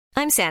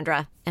I'm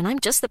Sandra, and I'm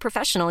just the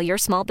professional your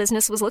small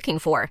business was looking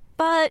for.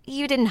 But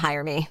you didn't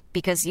hire me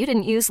because you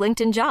didn't use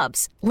LinkedIn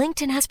Jobs.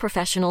 LinkedIn has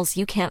professionals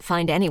you can't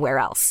find anywhere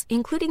else,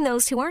 including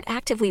those who aren't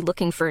actively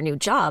looking for a new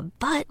job,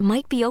 but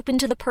might be open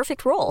to the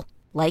perfect role,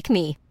 like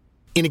me.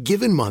 In a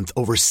given month,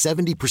 over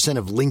 70%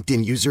 of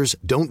LinkedIn users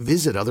don't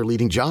visit other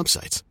leading job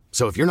sites.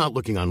 So if you're not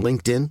looking on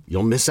LinkedIn,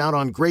 you'll miss out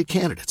on great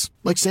candidates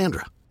like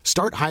Sandra.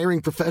 Start hiring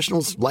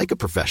professionals like a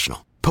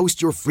professional.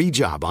 Post your free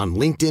job on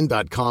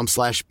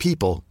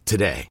linkedin.com/people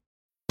today.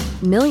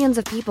 Millions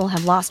of people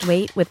have lost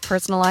weight with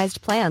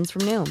personalized plans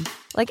from Noom.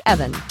 Like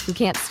Evan, who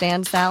can't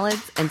stand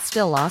salads and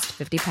still lost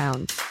 50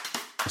 pounds.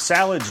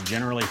 Salads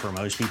generally for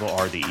most people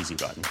are the easy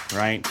button,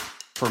 right?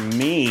 For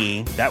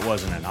me, that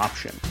wasn't an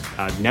option.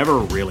 I never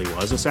really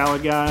was a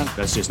salad guy.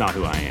 That's just not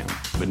who I am.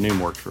 But Noom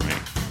worked for me.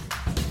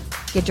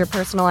 Get your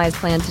personalized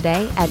plan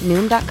today at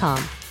Noom.com.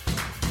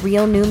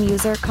 Real Noom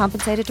user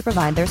compensated to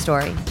provide their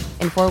story.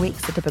 In 4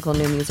 weeks, the typical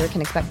Noom user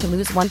can expect to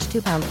lose 1 to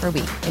 2 pounds per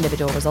week.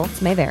 Individual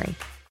results may vary.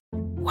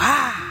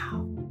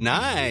 Wow.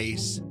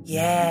 Nice.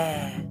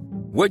 Yeah.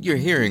 What you're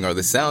hearing are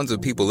the sounds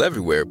of people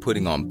everywhere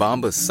putting on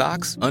Bombas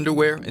socks,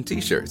 underwear, and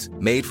T-shirts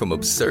made from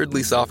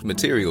absurdly soft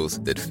materials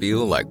that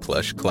feel like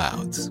plush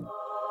clouds.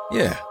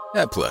 Yeah,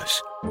 that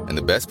plush. And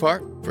the best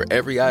part? For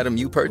every item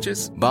you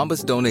purchase,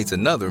 Bombas donates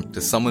another to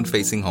someone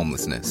facing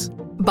homelessness.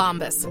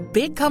 Bombas.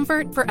 Big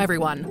comfort for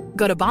everyone.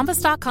 Go to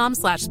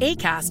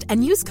bombas.com/ACAST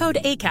and use code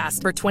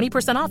ACAST for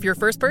 20% off your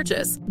first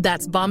purchase.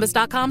 That's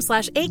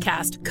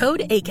bombas.com/ACAST.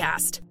 Code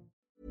ACAST.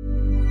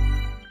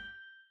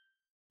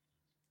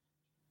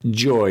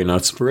 Join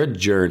us for a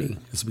journey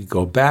as we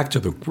go back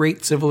to the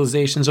great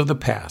civilizations of the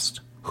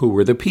past. Who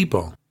were the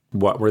people?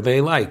 What were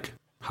they like?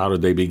 How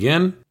did they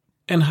begin?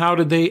 And how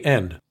did they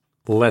end?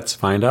 Let's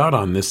find out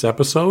on this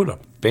episode of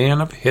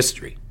Fan of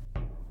History.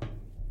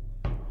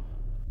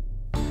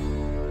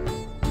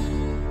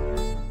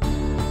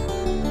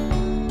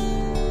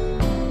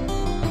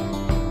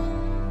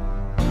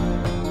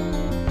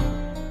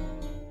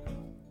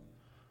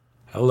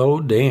 Hello,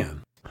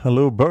 Dan.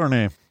 Hello,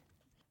 Bernie.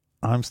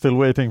 I'm still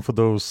waiting for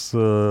those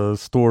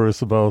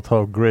stories about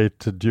how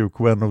great Duke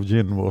Wen of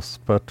Jin was,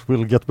 but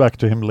we'll get back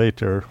to him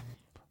later.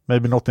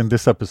 Maybe not in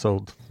this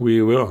episode.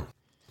 We will.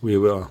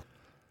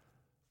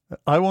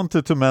 I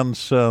wanted to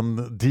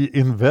mention the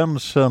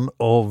invention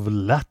of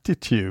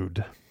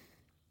latitude.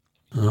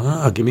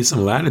 Give me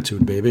some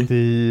latitude, baby.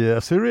 The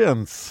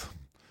Assyrians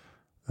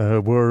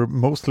were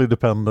mostly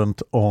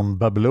dependent on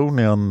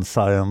Babylonian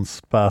science,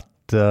 but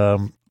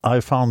I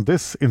found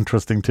this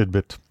interesting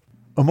tidbit.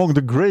 Among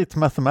the great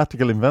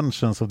mathematical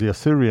inventions of the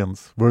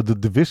Assyrians were the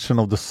division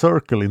of the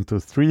circle into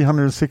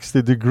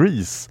 360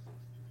 degrees,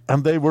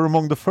 and they were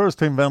among the first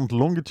to invent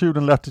longitude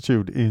and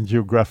latitude in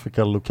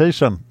geographical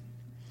location.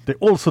 They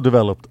also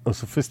developed a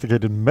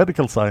sophisticated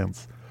medical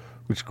science,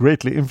 which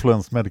greatly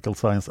influenced medical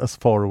science as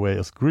far away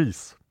as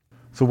Greece.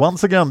 So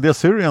once again, the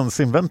Assyrians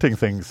inventing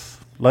things,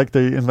 like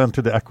they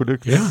invented the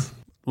aqueducts,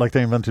 like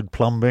they invented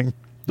plumbing,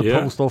 the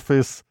post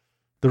office,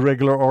 the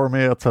regular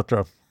army,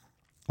 etc.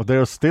 They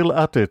are still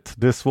at it.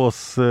 This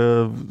was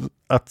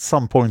at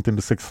some point in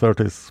the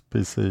 630s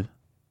BC.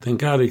 Thank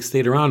God he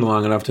stayed around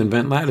long enough to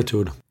invent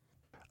latitude.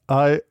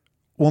 I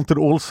wanted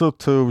also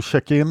to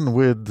check in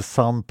with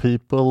some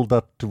people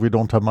that we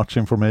don't have much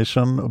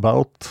information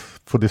about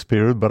for this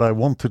period, but I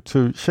wanted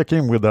to check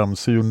in with them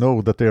so you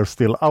know that they are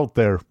still out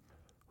there.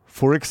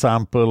 For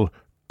example,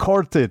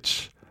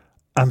 Carthage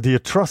and the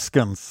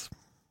Etruscans.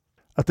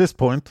 At this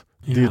point,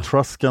 the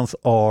Etruscans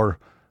are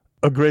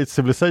a great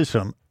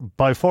civilization,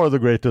 by far the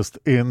greatest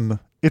in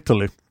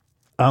Italy,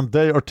 and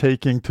they are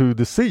taking to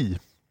the sea.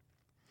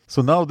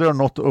 So now they are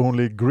not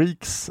only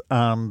Greeks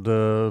and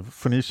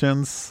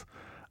Phoenicians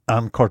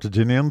and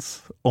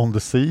Carthaginians on the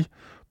sea,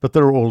 but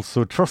there are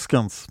also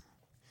Etruscans.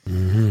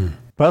 Mm-hmm.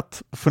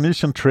 But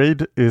Phoenician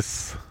trade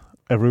is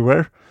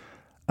everywhere,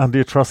 and the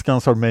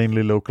Etruscans are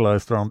mainly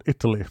localized around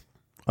Italy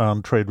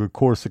and trade with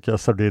Corsica,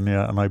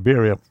 Sardinia, and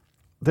Iberia.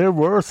 There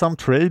were some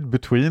trade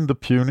between the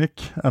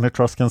Punic and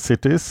Etruscan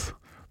cities.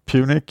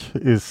 Punic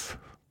is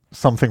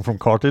something from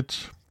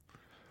Carthage,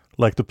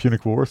 like the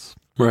Punic Wars.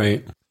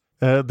 Right.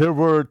 There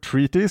were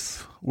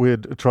treaties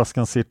with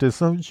Etruscan cities,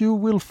 so you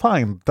will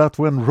find that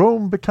when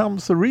Rome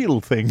becomes a real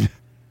thing,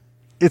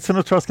 it's an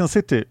Etruscan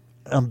city,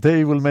 and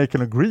they will make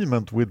an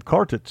agreement with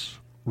Carthage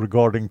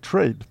regarding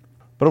trade.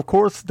 But of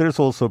course, there's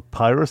also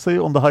piracy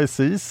on the high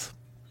seas,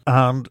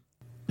 and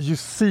you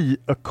see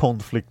a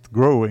conflict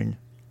growing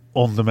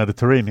on the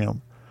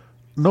Mediterranean.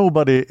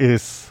 Nobody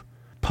is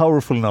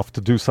powerful enough to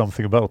do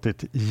something about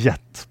it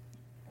yet.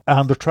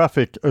 And the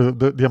traffic,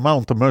 the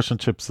amount of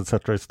merchant ships,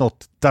 etc., is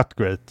not that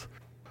great.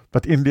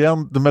 But in the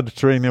end, the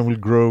Mediterranean will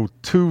grow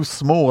too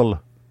small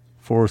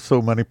for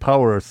so many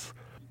powers.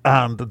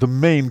 And the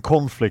main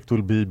conflict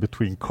will be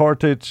between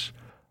Carthage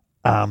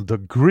and the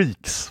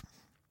Greeks.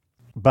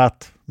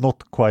 But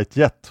not quite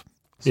yet.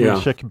 So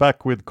we'll check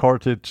back with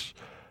Carthage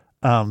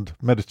and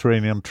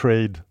Mediterranean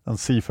trade and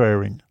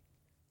seafaring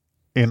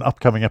in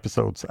upcoming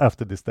episodes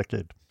after this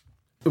decade.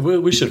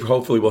 We should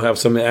we'll have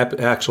some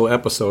actual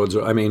episodes.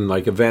 I mean,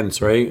 like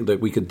events, right?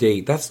 That we could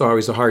date. That's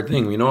always a hard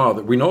thing. We know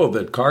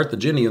that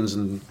Carthaginians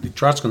and the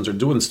Etruscans are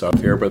doing stuff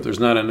here, but there's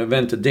not an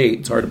event to date.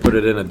 It's hard to put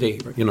it in a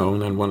date,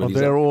 And then one of these.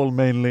 They're all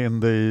mainly in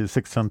the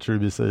 6th century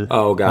BC.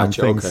 Oh,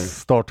 gotcha. And things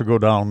start to go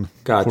down.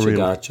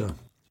 Gotcha.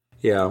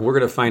 Yeah, we're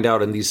going to find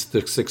out in these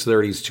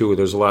 630s too.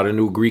 There's a lot of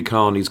new Greek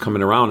colonies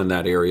coming around in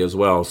that area as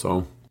well.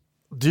 So.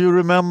 Do you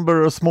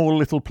remember a small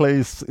little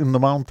place in the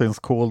mountains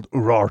called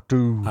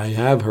Urartu? I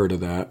have heard of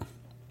that.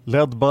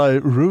 Led by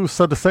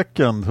Rusa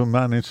II, who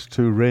managed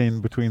to reign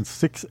between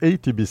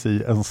 680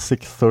 BC and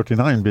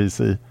 639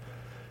 BC.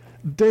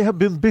 They have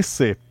been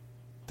busy.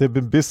 They've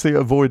been busy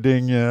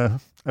avoiding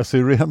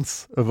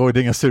Assyrians,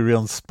 avoiding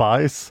Assyrian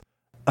spies,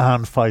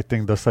 and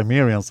fighting the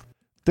Cimmerians.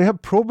 They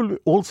have probably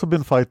also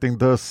been fighting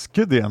the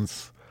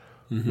Scythians,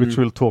 which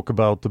we'll talk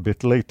about a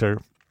bit later.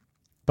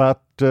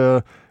 But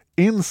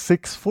in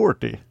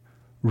 640,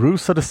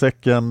 Rusa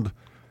II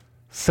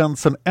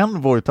sends an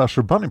envoy to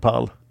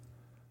Ashurbanipal,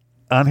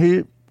 and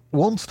he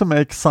wants to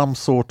make some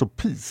sort of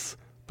peace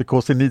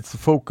because he needs to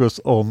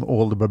focus on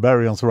all the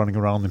barbarians running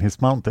around in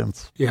his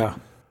mountains. Yeah.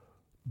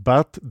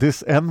 But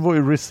this envoy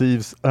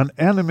receives an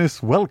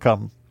enemy's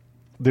welcome.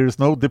 There is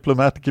no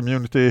diplomatic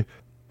immunity.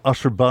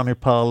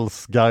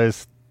 Ashurbanipal's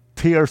guys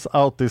tears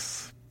out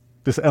this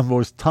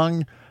envoy's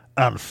tongue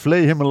and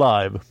flay him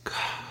alive.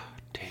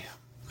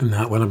 And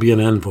not want to be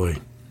an envoy.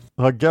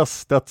 I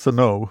guess that's a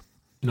no.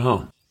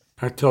 No.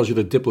 That tells you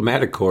the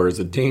diplomatic corps is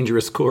a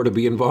dangerous corps to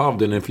be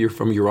involved in if you're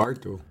from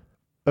Urartu.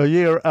 A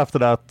year after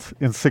that,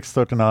 in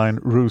 639,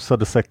 Rusa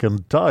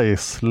II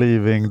dies,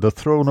 leaving the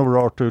throne of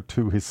Urartu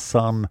to his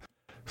son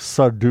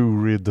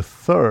Sarduri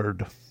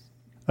III.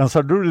 And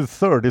Sarduri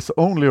III is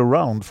only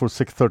around for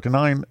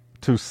 639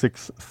 to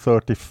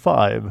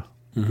 635.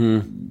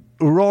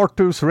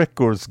 Urartu's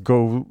records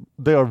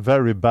they are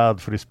very bad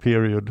for this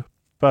period.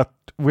 But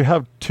we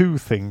have two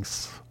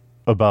things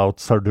about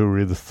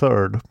Sarduri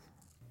III.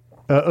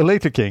 A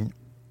later king,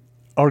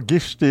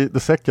 Argishti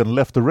II,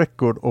 left a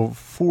record of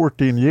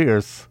 14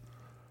 years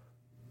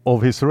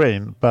of his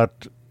reign,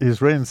 but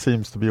his reign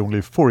seems to be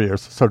only 4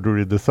 years,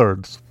 Sarduri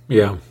III's.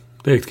 Yeah,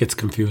 it gets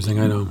confusing,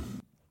 I know.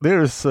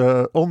 There is,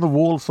 on the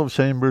walls of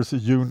chambers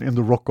hewn in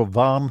the rock of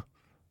Van,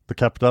 the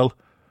capital.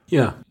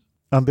 Yeah.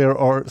 And there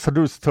are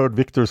Sarduri's third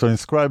victors are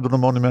inscribed on a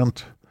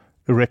monument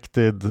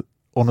erected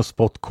on a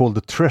spot called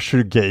the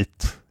Treasure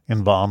Gate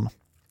in Van.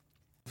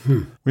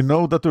 We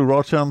know that the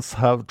Urartians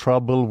have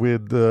trouble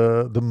with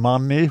the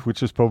money,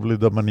 which is probably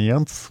the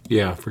Manians.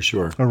 Yeah, for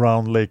sure.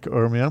 Around Lake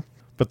Urmia.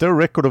 But their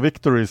record of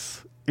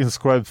victories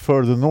inscribed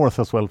further north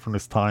as well from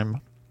this time.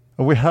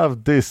 And we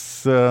have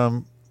this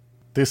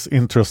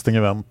interesting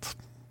event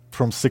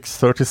from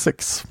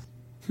 636.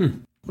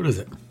 What is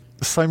it?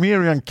 A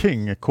Cimmerian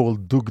king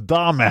called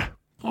Dugdame.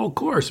 Oh, of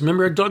course.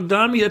 Remember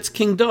Dugdame? That's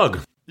King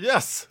Doug.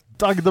 Yes,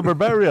 Doug the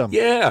Barbarian.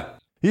 Yeah.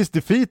 He's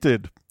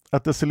defeated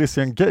at the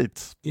Cilician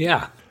Gates.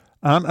 Yeah.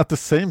 And at the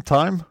same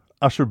time,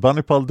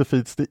 Ashurbanipal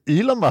defeats the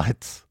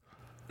Elamites.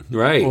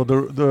 Right.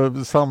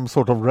 Or some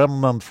sort of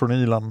remnant from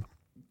Elam.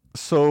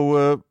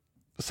 So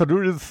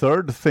Sarduri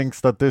III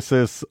thinks that this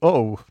is,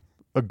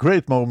 a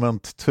great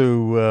moment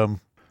to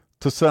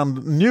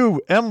send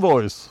new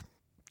envoys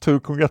to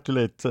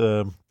congratulate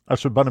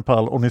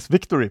Ashurbanipal on his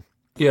victory.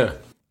 Yeah.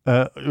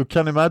 You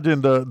can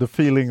imagine the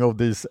feeling of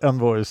these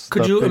envoys.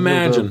 Could you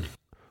imagine?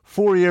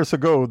 4 years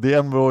ago, the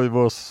envoy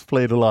was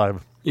flayed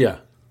alive. Yeah.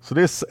 So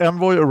this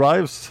envoy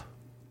arrives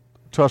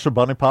to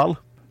Ashurbanipal,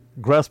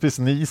 grasp his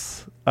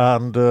knees,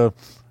 and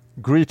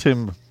greet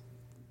him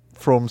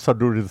from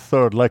Sarduri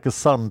III like a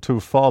son to a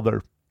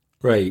father.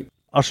 Right.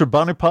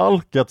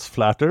 Ashurbanipal gets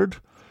flattered,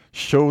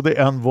 show the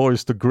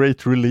envoys the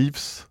great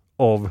reliefs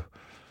of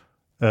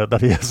that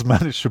he has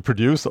managed to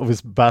produce of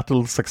his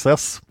battle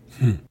success.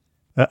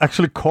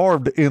 Actually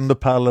carved in the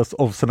palace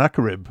of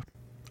Sennacherib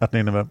at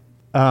Nineveh.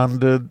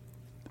 And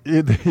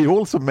he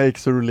also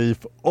makes a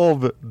relief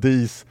of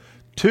these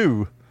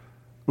two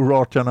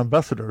Urartian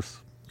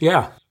ambassadors.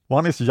 Yeah.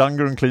 One is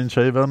younger and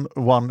clean-shaven,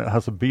 one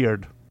has a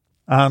beard.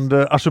 And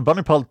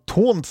Ashurbanipal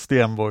taunts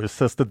the envoys,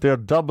 says that they're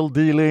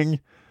double-dealing,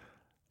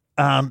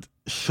 and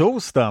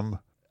shows them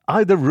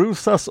either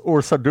Rusa's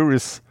or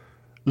Sarduri's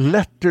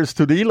letters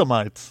to the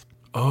Elamites.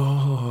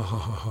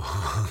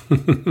 Oh,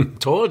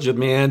 told you,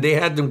 man. They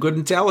had them good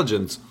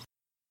intelligence.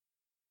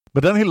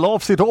 But then he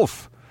laughs it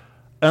off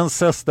and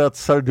says that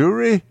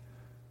Sarduri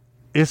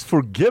is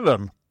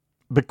forgiven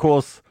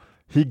because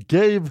he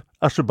gave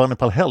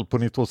Ashurbanipal help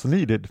when it was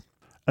needed.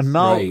 And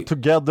now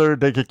together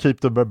they can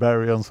keep the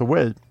barbarians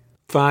away.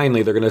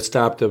 Finally, they're going to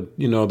stop the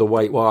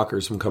White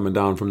Walkers from coming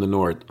down from the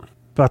north.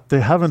 But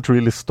they haven't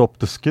really stopped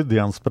the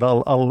Scythians, but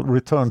I'll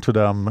return to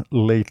them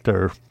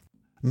later.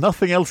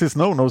 Nothing else is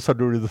known of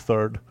Sarduri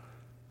III.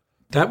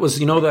 That was,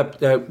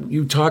 that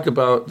you talk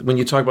about, when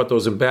you talk about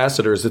those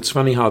ambassadors, it's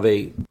funny how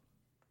they,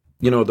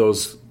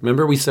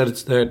 remember we said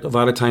it's that a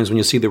lot of times when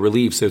you see the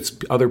reliefs, it's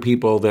other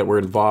people that were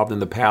involved in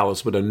the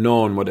palace would have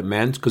known what it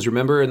meant. Because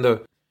remember in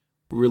the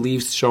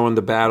reliefs showing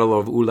the Battle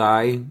of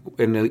Ulai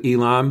in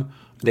Elam,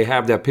 they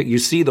have that. You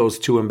see those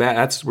two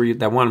that's where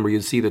that one where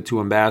you see the two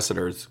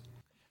ambassadors,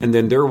 and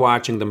then they're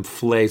watching them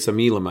flay some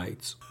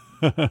Elamites.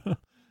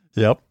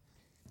 Yep.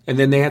 And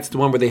then that's the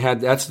one where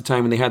that's the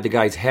time when they had the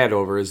guy's head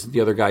over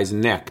the other guy's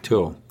neck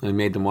too, and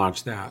made them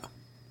watch that.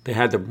 They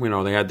had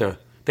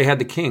they had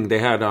the king. They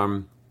had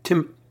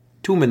Tim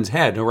Tuman's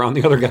head around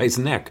the other guy's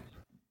neck,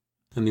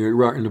 and the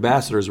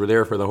ambassadors were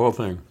there for the whole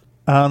thing.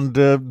 And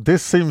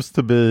this seems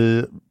to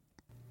be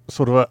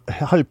sort of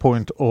a high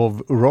point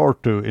of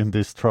Urartu in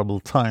these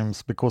troubled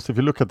times, because if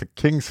you look at the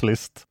king's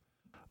list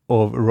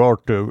of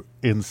Urartu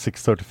in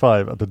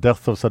 635 at the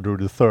death of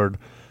Sadrud III,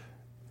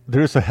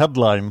 there is a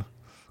headline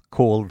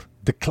called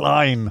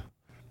Decline.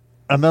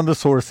 And then the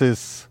source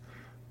is,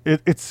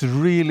 it's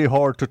really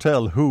hard to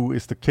tell who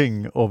is the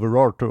king of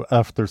Urartu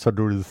after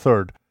Sadrud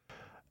III.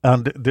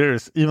 And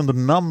there's even the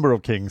number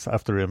of kings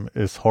after him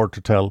is hard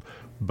to tell.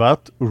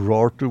 But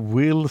Urartu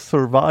will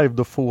survive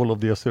the fall of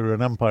the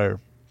Assyrian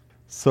Empire.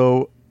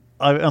 So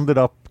I ended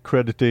up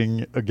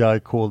crediting a guy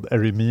called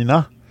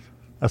Erimina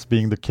as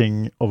being the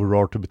king of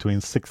Urartu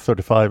between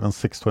 635 and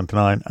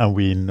 629. And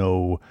we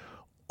know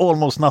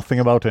almost nothing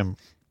about him.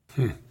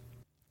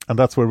 And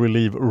that's where we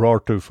leave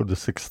Urartu for the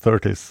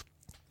 630s.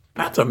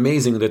 That's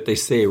amazing that they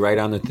say right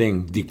on the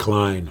thing,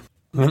 decline.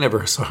 I never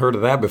heard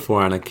of that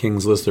before on a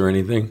king's list or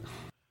anything.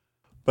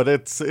 But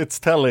it's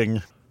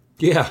telling.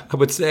 Yeah, I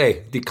would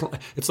say.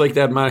 It's like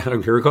that, I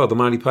don't recall the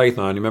Monty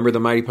Python. You remember the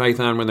Monty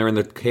Python when they're in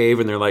the cave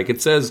and they're like,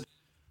 it says,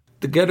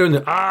 together in the,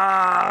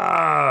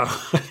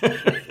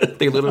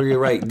 they literally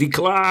write,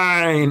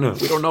 decline.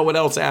 We don't know what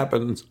else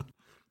happens.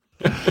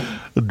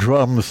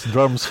 Drums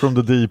from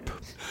the deep.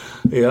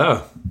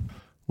 Yeah.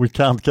 We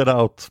can't get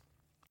out.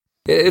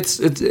 I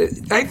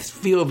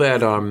feel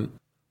that,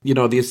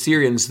 the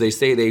Assyrians, they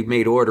say they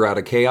made order out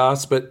of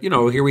chaos, but,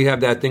 here we have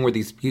that thing where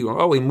these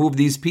people, we moved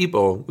these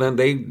people. Then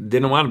they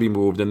didn't want to be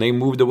moved, and they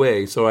moved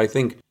away. So I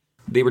think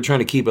they were trying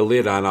to keep a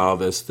lid on all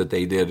this that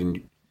they did.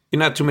 And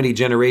not too many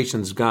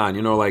generations gone,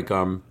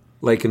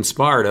 like in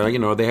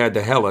Sparta, they had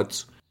the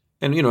Helots.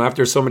 And,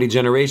 after so many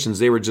generations,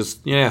 they were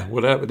just,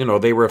 whatever.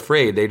 They were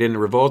afraid. They didn't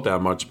revolt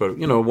that much. But,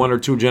 1 or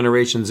 2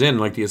 generations in,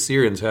 like the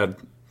Assyrians had,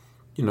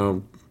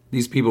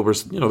 these people were,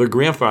 their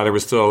grandfather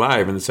was still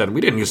alive and said, we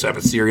didn't used to have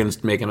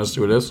Assyrians making us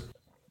do this.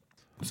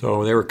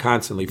 So they were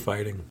constantly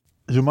fighting.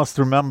 You must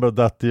remember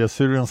that the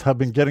Assyrians have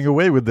been getting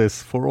away with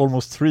this for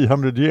almost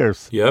 300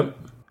 years. Yep.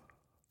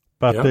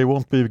 But they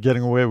won't be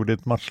getting away with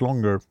it much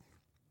longer.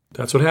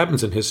 That's what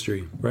happens in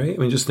history, right? I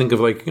mean, just think of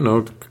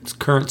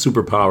current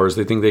superpowers.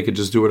 They think they could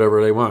just do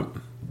whatever they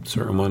want.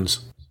 Certain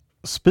ones.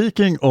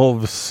 Speaking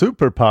of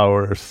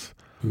superpowers,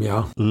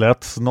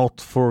 let's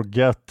not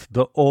forget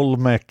the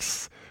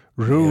Olmecs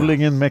ruling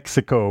in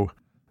Mexico.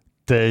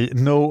 They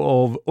know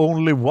of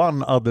only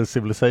one other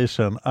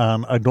civilization,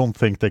 and I don't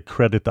think they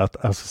credit that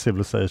as a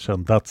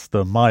civilization. That's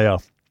the Maya.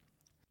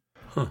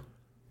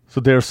 So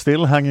they're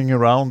still hanging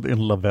around in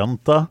La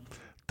Venta.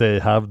 They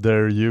have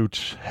their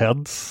huge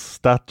heads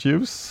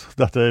statues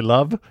that they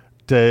love.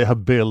 They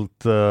have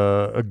built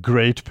a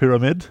great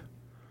pyramid.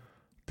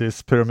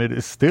 This pyramid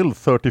is still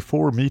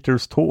 34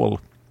 meters tall.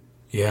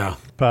 Yeah.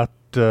 But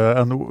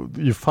and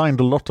you find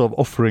a lot of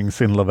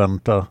offerings in La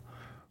Venta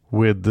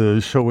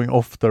with showing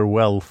off their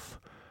wealth.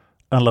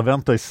 And La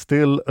Venta is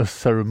still a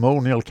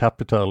ceremonial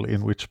capital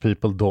in which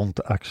people don't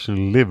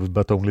actually live,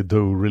 but only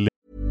do religion.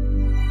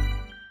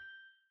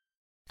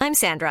 I'm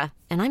Sandra,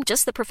 and I'm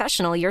just the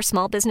professional your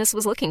small business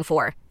was looking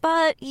for.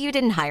 But you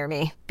didn't hire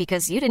me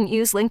because you didn't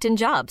use LinkedIn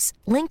Jobs.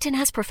 LinkedIn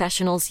has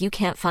professionals you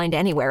can't find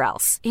anywhere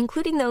else,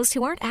 including those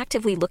who aren't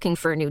actively looking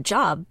for a new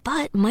job,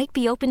 but might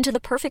be open to the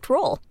perfect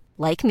role,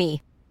 like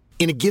me.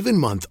 In a given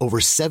month, over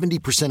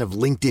 70% of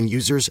LinkedIn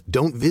users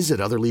don't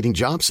visit other leading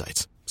job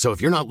sites. So if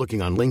you're not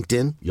looking on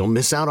LinkedIn, you'll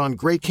miss out on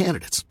great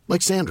candidates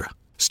like Sandra.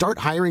 Start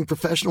hiring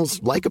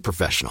professionals like a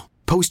professional.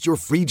 Post your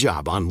free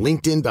job on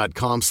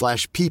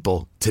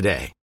linkedin.com/people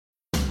today.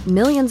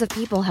 Millions of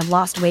people have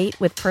lost weight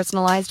with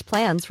personalized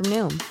plans from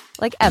Noom.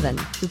 Like Evan,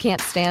 who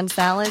can't stand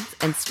salads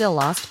and still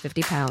lost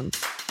 50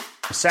 pounds.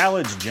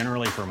 Salads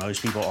generally for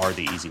most people are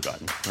the easy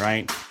button,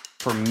 right?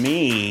 For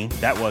me,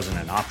 that wasn't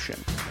an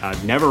option. I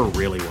never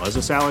really was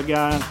a salad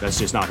guy. That's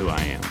just not who I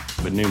am.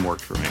 But Noom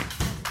worked for me.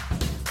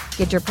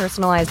 Get your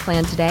personalized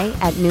plan today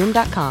at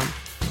Noom.com.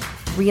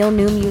 Real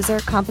Noom user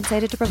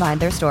compensated to provide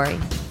their story.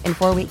 In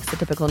 4 weeks, the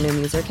typical Noom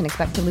user can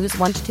expect to lose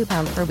 1 to 2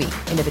 pounds per week.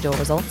 Individual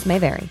results may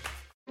vary.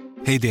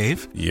 Hey,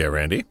 Dave. Yeah,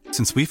 Randy.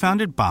 Since we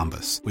founded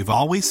Bombas, we've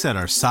always said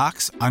our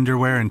socks,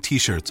 underwear, and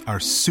T-shirts are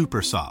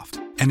super soft.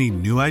 Any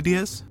new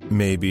ideas?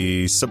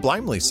 Maybe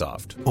sublimely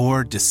soft.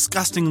 Or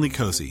disgustingly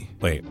cozy.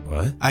 Wait,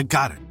 what? I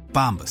got it.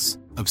 Bombas.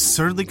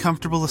 Absurdly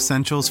comfortable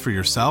essentials for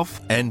yourself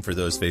and for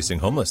those facing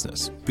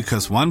homelessness.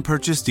 Because one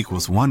purchased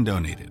equals one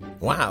donated.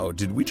 Wow,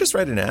 did we just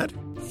write an ad?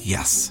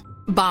 Yes.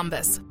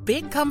 Bombas.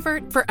 Big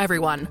comfort for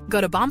everyone. Go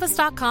to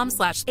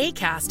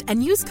bombas.com/ACAST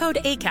and use code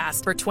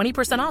ACAST for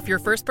 20% off your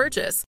first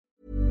purchase.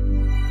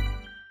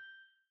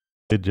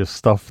 Just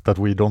stuff that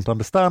we don't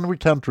understand. We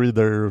can't read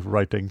their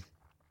writing.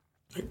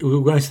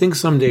 I think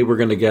someday we're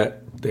going to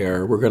get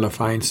there. We're going to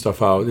find stuff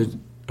out.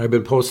 I've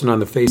been posting on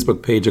the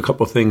Facebook page a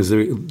couple things.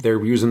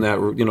 They're using that,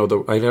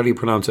 how do you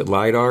pronounce it?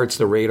 LiDAR. It's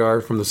the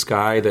radar from the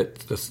sky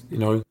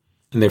and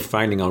they're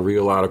finding a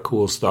real lot of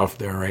cool stuff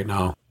there right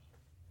now.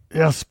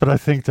 Yes, but I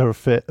think they're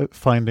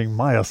finding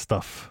Maya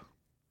stuff.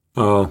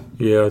 Oh,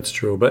 yeah, it's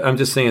true. But I'm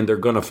just saying they're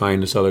going to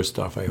find this other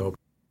stuff, I hope.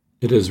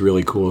 It is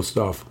really cool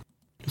stuff.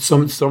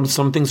 Some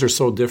things are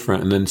so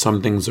different, and then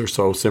some things are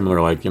so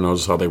similar, like,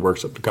 just how they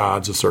worship the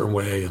gods a certain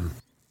way, and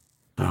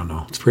I don't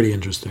know. It's pretty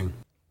interesting.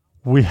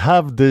 We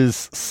have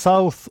this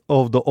south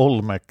of the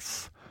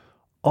Olmecs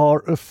are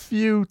a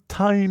few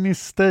tiny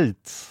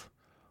states.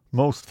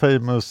 Most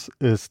famous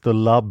is the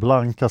La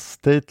Blanca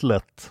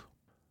statelet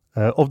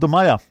of the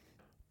Maya.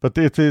 But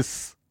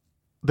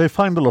they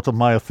find a lot of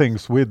Maya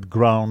things with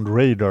ground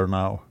radar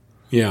now.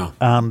 Yeah.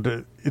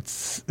 And it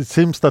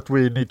seems that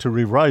we need to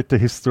rewrite the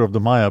history of the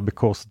Maya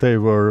because they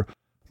were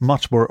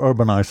much more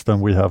urbanized than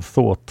we have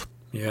thought.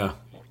 Yeah.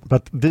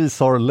 But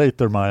these are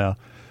later Maya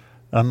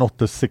and not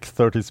the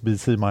 630s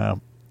BC Maya.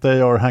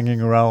 They are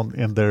hanging around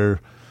in their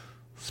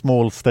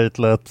small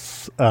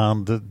statelets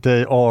and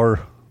they are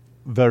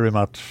very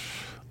much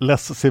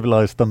less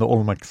civilized than the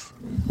Olmecs.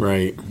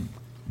 Right.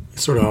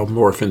 Sort of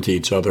morph into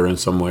each other in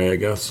some way, I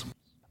guess.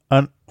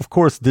 And of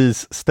course,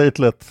 these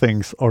statelet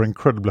things are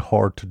incredibly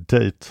hard to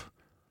date.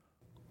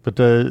 But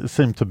they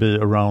seem to be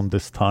around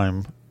this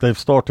time. They've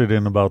started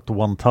in about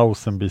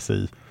 1000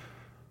 BC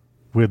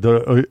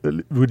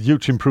with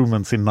huge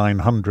improvements in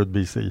 900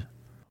 BC.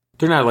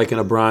 They're not like in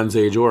a Bronze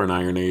Age or an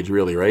Iron Age,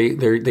 really, right?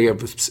 They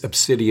have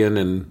obsidian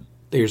and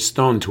they're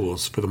stone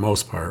tools for the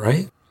most part,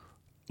 right?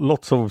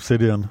 Lots of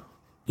obsidian.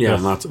 Yeah,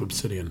 Yes. lots of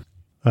obsidian.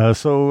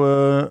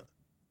 So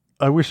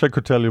I wish I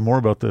could tell you more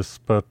about this,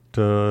 but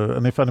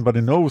and if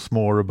anybody knows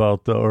more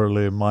about the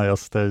early Maya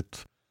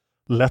state,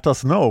 let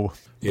us know.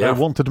 Yeah. I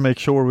wanted to make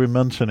sure we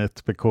mention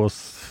it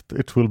because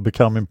it will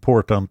become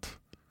important.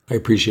 I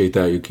appreciate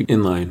that. You keep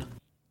in line.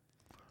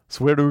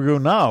 So where do we go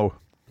now?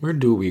 Where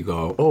do we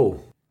go? Oh,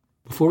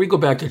 before we go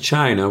back to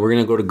China, we're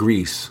going to go to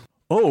Greece.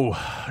 Oh,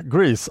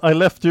 Greece. I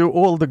left you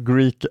all the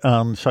Greek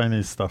and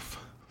Chinese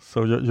stuff.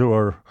 So you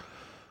are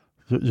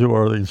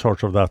in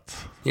charge of that.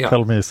 Yeah.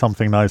 Tell me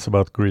something nice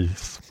about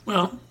Greece.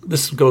 Well,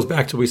 this goes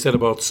back to what we said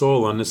about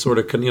Solon. This sort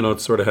of,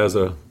 it sort of has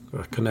a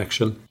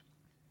connection.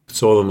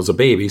 Solon was a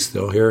baby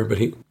still here, but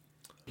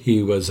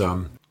he was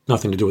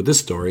nothing to do with this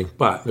story.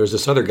 But there's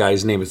this other guy.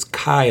 His name is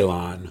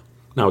Chilon.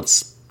 Now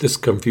this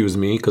confused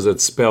me because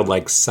it's spelled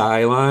like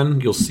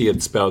Cylon. You'll see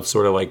it spelled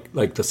sort of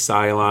like the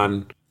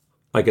Cylon,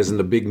 like as in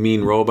the big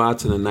mean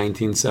robots in the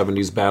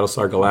 1970s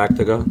Battlestar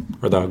Galactica,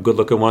 or the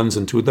good-looking ones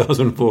in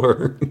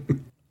 2004.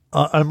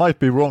 I might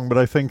be wrong, but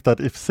I think that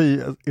if C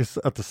is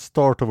at the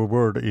start of a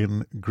word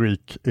in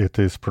Greek, it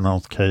is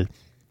pronounced K.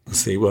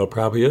 See, well, it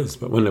probably is.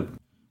 But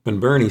when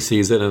Bernie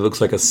sees it and it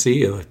looks like a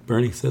C, like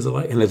Bernie says it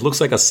and it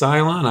looks like a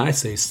Cylon, I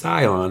say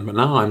Cylon. But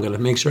now I'm going to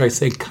make sure I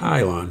say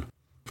Chilon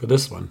for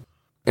this one.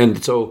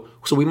 And so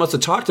we must have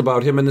talked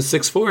about him in the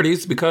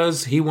 640s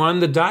because he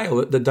won the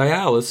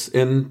Dialis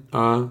in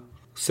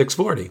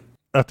 640.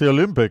 At the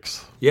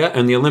Olympics? Yeah,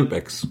 and the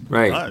Olympics,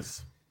 right.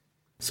 Nice.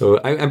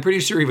 So I'm pretty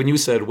sure even you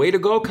said, way to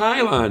go,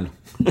 Chilon.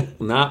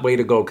 Not way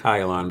to go,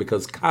 Chilon,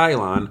 because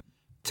Chilon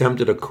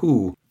attempted a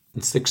coup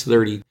in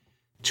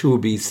 632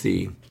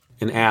 BC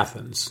in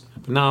Athens.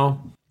 But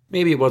now,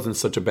 maybe it wasn't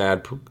such a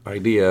bad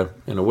idea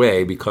in a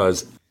way,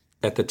 because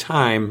at the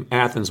time,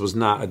 Athens was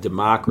not a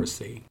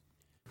democracy.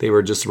 They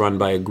were just run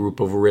by a group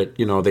of rich,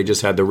 they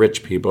just had the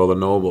rich people, the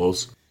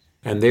nobles,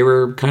 and they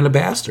were kind of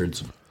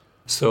bastards.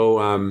 So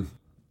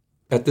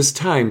at this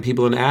time,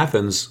 people in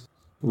Athens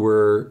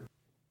were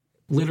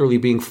literally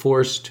being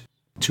forced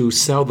to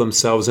sell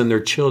themselves and their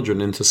children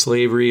into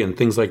slavery and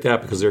things like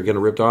that because they were getting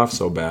ripped off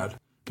so bad.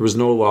 There was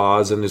no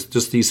laws, and it's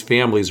just these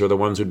families were the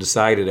ones who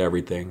decided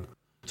everything.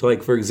 So,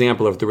 like, for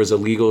example, if there was a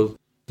legal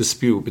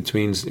dispute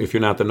between, if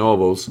you're not the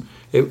nobles,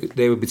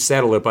 they would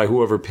settle it by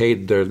whoever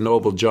paid their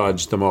noble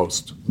judge the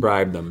most,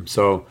 bribed them.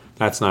 So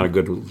that's not a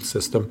good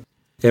system.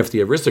 If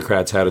the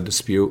aristocrats had a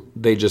dispute,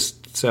 they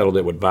just settled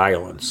it with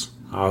violence.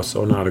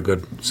 Also not a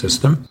good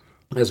system.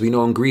 As we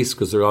know in Greece,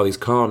 because there are all these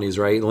colonies,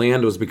 right?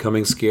 Land was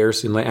becoming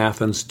scarce in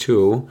Athens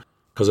too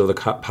because of the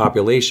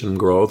population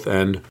growth.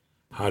 And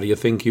how do you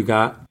think you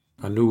got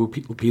a new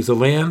piece of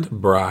land?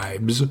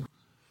 Bribes.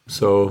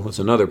 So that's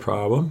another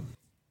problem.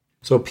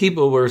 So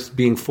people were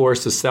being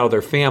forced to sell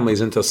their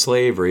families into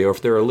slavery, or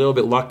if they were a little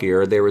bit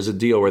luckier, there was a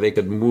deal where they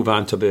could move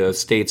on to the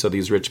estates of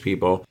these rich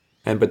people.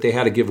 But they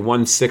had to give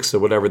 1/6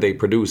 of whatever they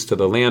produced to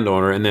the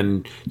landowner, and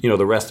then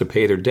the rest to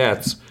pay their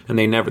debts. And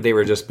they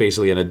were just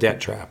basically in a debt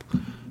trap.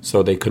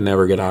 So they could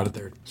never get out of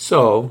there.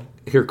 So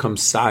here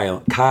comes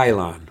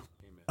Chilon.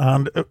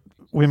 And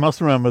we must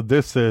remember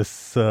this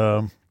is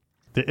the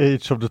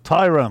age of the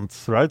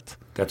tyrants, right?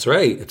 That's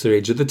right. It's the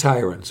age of the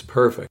tyrants.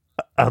 Perfect.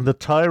 And the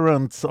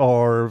tyrants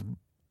are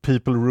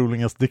people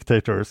ruling as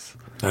dictators.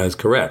 That is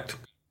correct.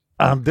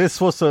 And this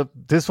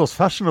was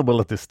fashionable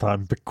at this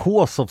time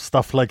because of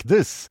stuff like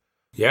this.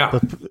 Yeah.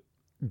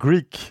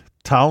 Greek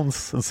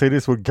towns and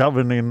cities were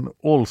governed in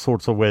all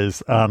sorts of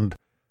ways, and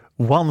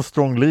one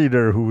strong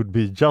leader who would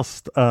be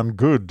just and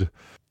good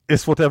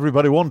is what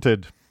everybody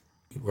wanted.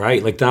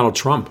 Right, like Donald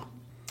Trump.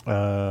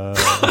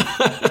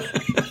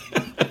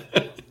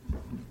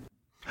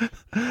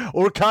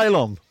 Or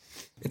Kylon.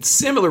 It's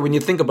similar when you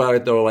think about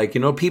it, though. Like,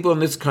 people in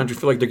this country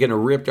feel like they're getting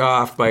ripped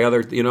off by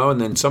other,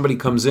 and then somebody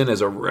comes in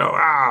as a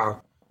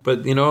real,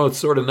 But, it's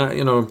sort of not,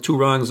 two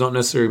wrongs don't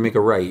necessarily make a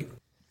right.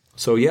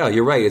 So, yeah,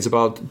 you're right. It's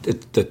about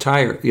the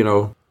tyrant,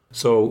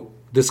 So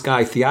this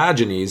guy,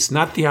 Theogenes,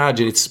 not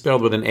Theogenes, it's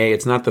spelled with an A.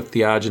 It's not the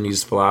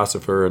Theogenes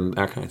philosopher and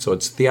that kind. So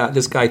it's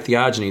this guy,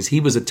 Theogenes. He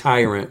was a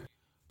tyrant.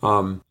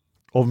 Of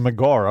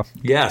Megara.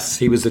 Yes,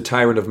 he was the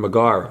tyrant of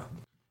Megara.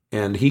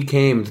 And he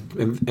came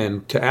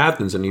and to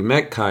Athens and he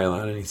met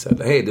Kylon and he said,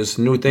 hey, there's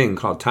a new thing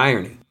called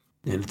tyranny.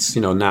 And it's,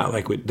 not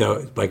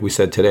like we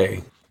said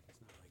today.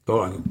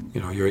 Oh,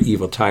 you're an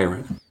evil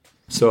tyrant.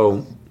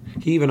 So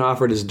he even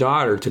offered his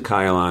daughter to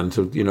Kylon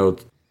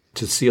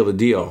to seal the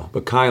deal.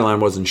 But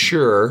Kylon wasn't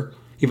sure.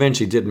 He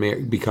eventually did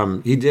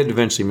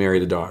eventually marry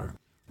the daughter.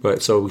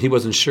 But so he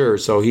wasn't sure.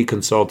 So he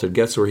consulted.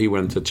 Guess where he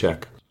went to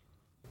check?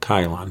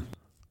 Kylon.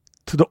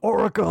 To the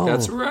oracle.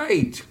 That's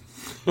right.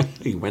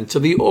 He went to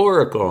the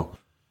oracle,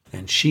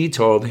 and she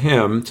told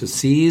him to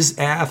seize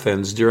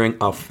Athens during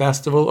a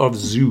festival of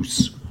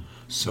Zeus.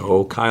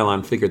 So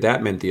Kylon figured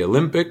that meant the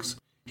Olympics.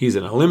 He's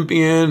an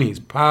Olympian. He's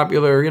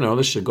popular.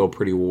 This should go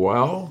pretty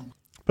well.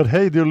 But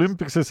hey, the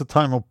Olympics is a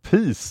time of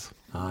peace.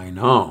 I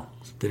know.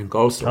 Didn't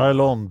go so well.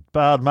 Kylon,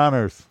 bad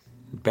manners.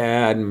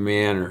 Bad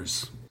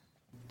manners.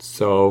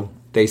 So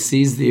they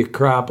seized the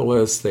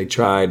Acropolis. They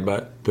tried,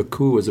 but the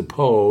coup was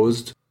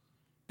opposed,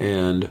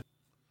 and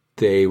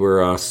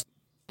Kylon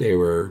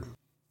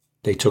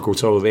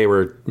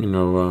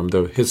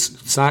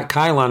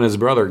and his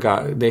brother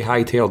they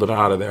hightailed it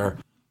out of there,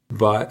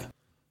 but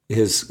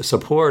his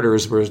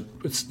supporters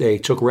they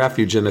took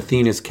refuge in in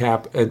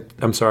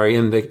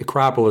the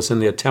Acropolis in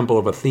the Temple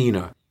of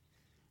Athena.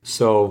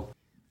 So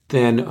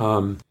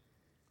then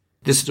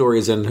this story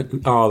is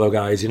in all the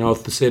guys,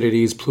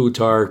 Thucydides,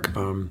 Plutarch,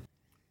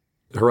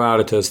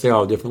 Herodotus. They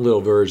all have different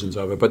little versions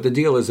of it. But the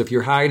deal is, if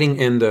you're hiding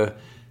in the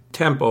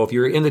temple, if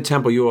you're in the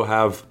temple, you will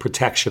have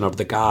protection of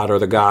the god or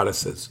the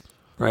goddesses,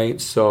 right?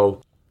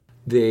 So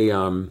they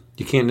you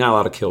can't not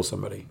allowed to kill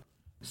somebody.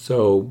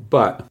 So,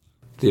 but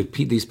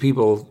these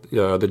people,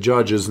 the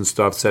judges and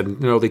stuff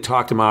said, they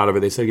talked him out of it.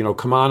 They said,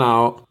 come on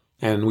out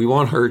and we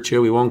won't hurt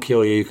you, we won't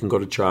kill you. You can go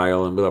to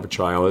trial and we'll have a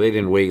trial. They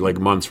didn't wait like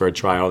months for a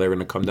trial. They were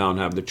going to come down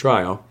and have the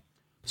trial.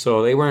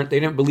 So they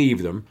didn't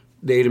believe them.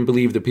 They didn't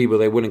believe the people.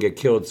 They wouldn't get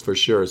killed for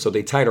sure. So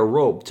they tied a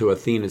rope to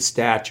Athena's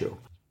statue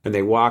and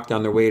they walked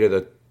on their way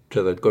to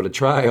go to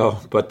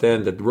trial, but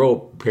then the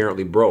rope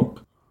apparently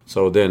broke.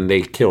 So then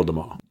they killed them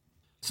all.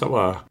 So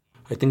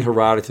I think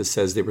Herodotus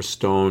says they were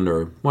stoned,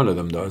 or one of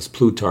them does.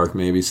 Plutarch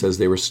maybe says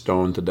they were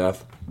stoned to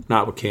death.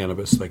 Not with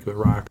cannabis, like with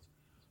rocks.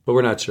 But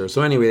we're not sure.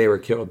 So anyway, they were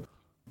killed.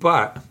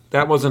 But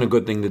that wasn't a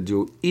good thing to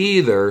do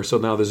either. So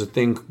now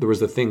there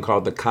was a thing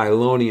called the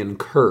Kylonian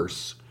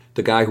curse.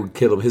 The guy who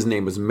killed him, his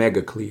name was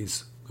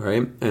Megacles,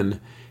 right? And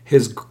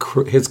his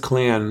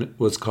clan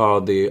was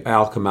called the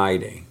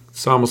Alcmenidae.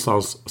 It's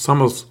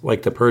almost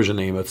like the Persian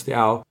name. It's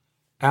the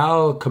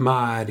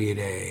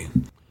Alcmenidae.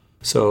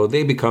 So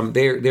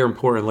they're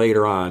important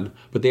later on,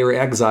 but they were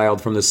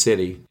exiled from the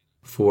city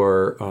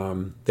for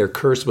their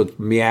curse with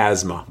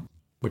miasma,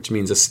 which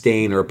means a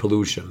stain or a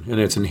pollution,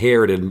 and it's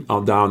inherited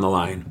down the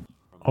line.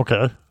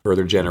 Okay.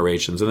 Further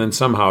generations, and then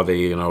somehow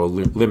they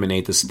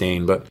eliminate the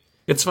stain. But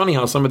it's funny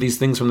how some of these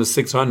things from the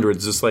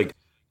 600s just like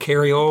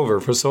carry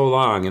over for so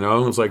long.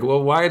 It's like,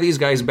 well, why are these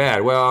guys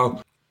bad?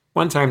 Well,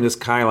 one time this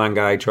Kylon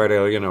guy tried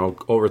to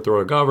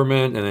overthrow a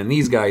government, and then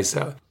these guys.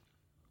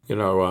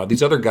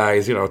 These other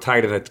guys,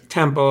 tied in a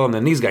temple, and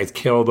then these guys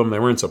killed them. They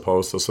weren't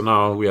supposed to, so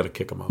now we had to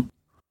kick them out.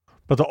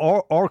 But the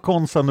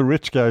Archons and the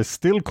rich guys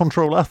still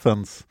control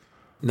Athens.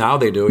 Now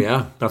they do,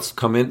 yeah. That's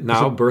come in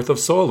now, birth of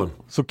Solon.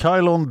 So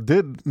Kylon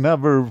did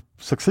never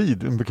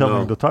succeed in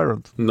becoming the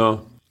tyrant?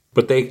 No.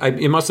 But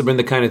it must have been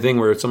the kind of thing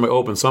where somebody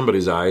opened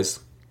somebody's eyes.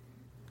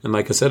 And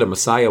like I said, a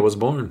Messiah was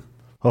born.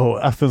 Oh,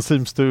 Athens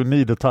seems to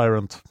need a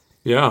tyrant.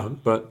 Yeah,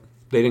 but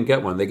they didn't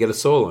get one. They get a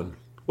Solon.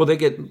 Well,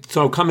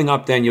 coming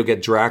up then you'll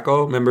get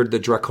Draco. Remember the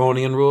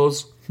draconian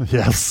rules?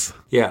 Yes.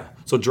 Yeah.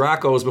 So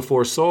Draco is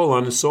before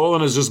Solon.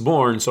 Solon is just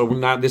born, so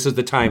this is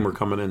the time we're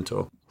coming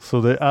into. So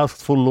they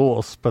asked for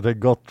laws, but they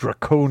got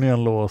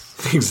draconian laws.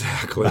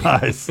 Exactly.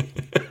 Nice.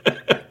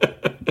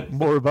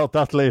 More about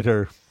that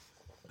later.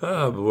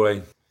 Oh, boy.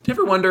 Do you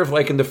ever wonder if,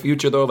 in the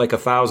future, though,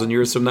 1,000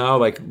 years from now,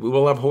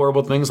 we'll have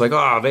horrible things? They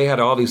had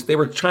all these... They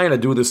were trying to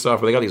do this stuff,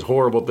 but they got these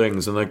horrible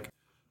things, and, I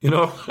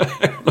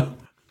don't know.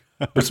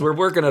 So we're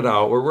working it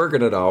out. We're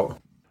working it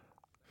out.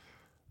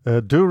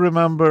 Do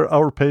remember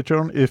our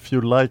Patreon. If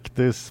you like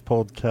this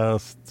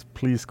podcast,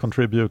 please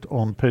contribute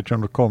on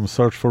patreon.com.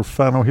 Search for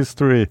Fan of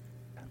History.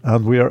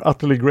 And we are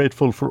utterly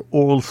grateful for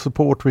all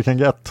support we can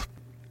get.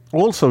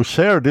 Also,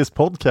 share this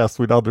podcast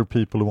with other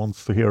people who want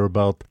to hear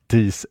about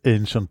these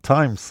ancient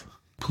times.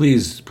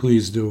 Please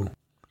do.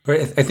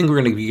 I think we're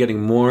going to be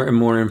getting more and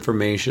more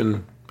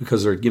information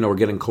because we're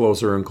getting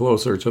closer and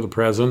closer to the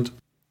present.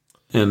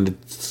 And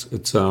it's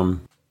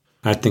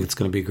I think it's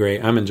going to be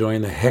great. I'm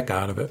enjoying the heck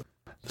out of it.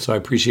 So I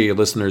appreciate you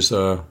listeners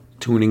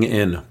tuning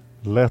in.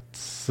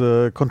 Let's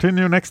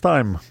continue next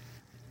time.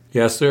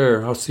 Yes,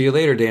 sir. I'll see you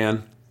later,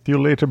 Dan. See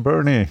you later,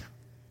 Bernie.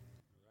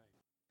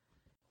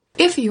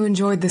 If you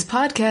enjoyed this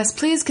podcast,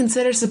 please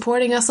consider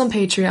supporting us on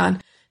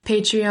Patreon.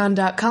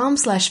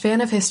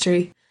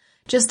 Patreon.com/fanofhistory.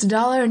 Just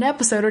 $1 an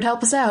episode would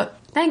help us out.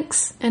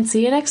 Thanks, and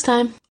see you next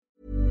time.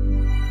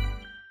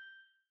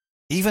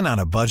 Even on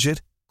a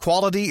budget,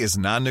 quality is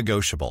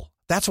non-negotiable.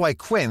 That's why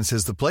Quince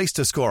is the place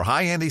to score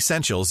high-end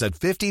essentials at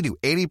 50 to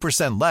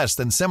 80% less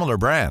than similar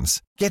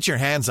brands. Get your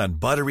hands on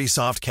buttery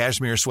soft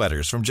cashmere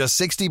sweaters from just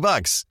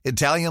 $60,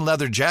 Italian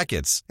leather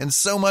jackets, and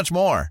so much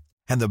more.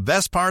 And the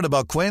best part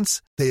about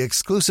Quince, they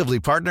exclusively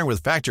partner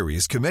with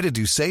factories committed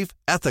to safe,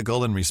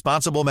 ethical, and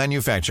responsible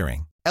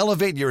manufacturing.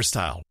 Elevate your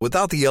style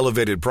without the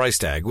elevated price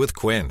tag with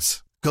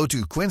Quince. Go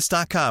to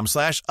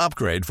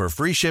quince.com/upgrade for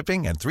free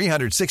shipping and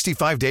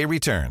 365-day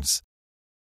returns.